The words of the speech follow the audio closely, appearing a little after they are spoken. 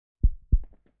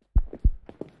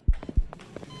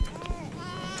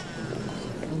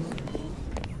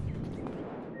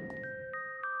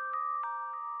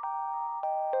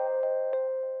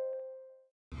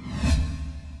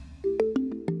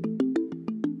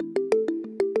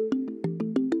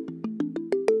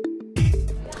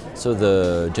So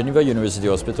the Geneva University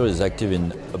Hospital is active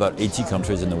in about 80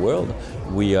 countries in the world.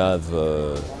 We have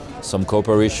some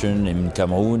cooperation in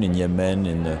Cameroon, in Yemen,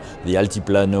 in the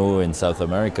Altiplano in South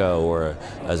America, or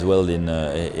as well in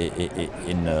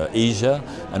Asia.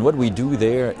 And what we do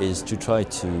there is to try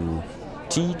to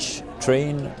teach,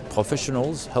 train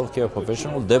professionals, healthcare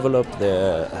professionals, develop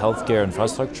their healthcare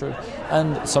infrastructure,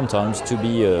 and sometimes to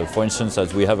be, for instance,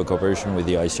 as we have a cooperation with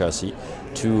the ICRC,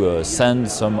 to send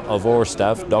some of our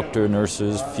staff, doctors,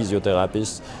 nurses,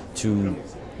 physiotherapists, to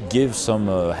give some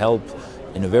help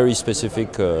in a very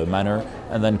specific manner,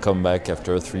 and then come back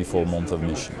after 3-4 months of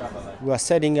mission. We are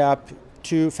setting up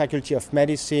 2 faculty of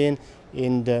medicine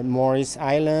in the Maurice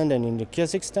Island and in the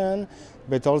Kyrgyzstan,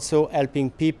 but also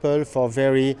helping people for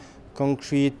very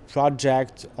concrete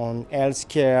projects on health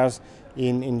care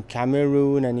in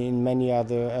Cameroon and in many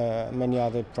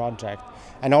other projects.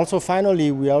 And also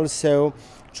finally, we also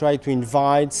try to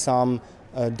invite some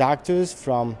doctors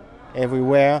from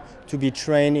everywhere to be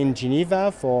trained in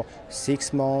Geneva for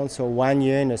 6 months or 1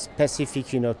 year in a specific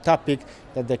topic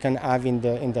that they can have in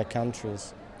their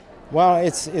countries. Well,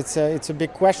 it's a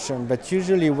big question, but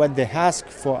usually what they ask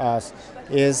for us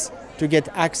is to get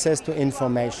access to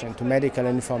information, to medical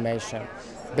information,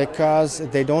 because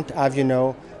they don't have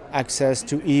access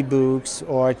to e-books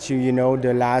or to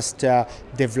the last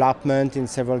development in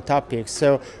several topics.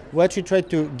 So what we try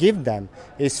to give them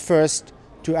is first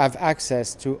to have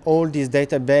access to all these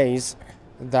databases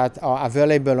that are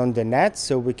available on the net,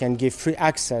 so we can give free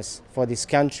access for this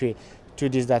country to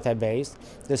this database.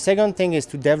 The second thing is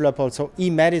to develop also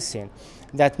e-medicine.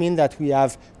 That means that we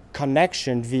have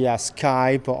connection via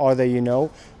Skype or other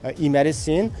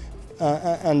e-medicine,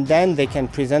 and then they can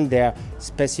present their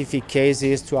specific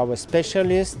cases to our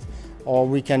specialists, or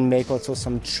we can make also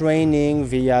some training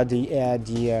via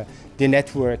the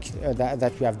network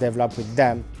that we have developed with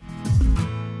them.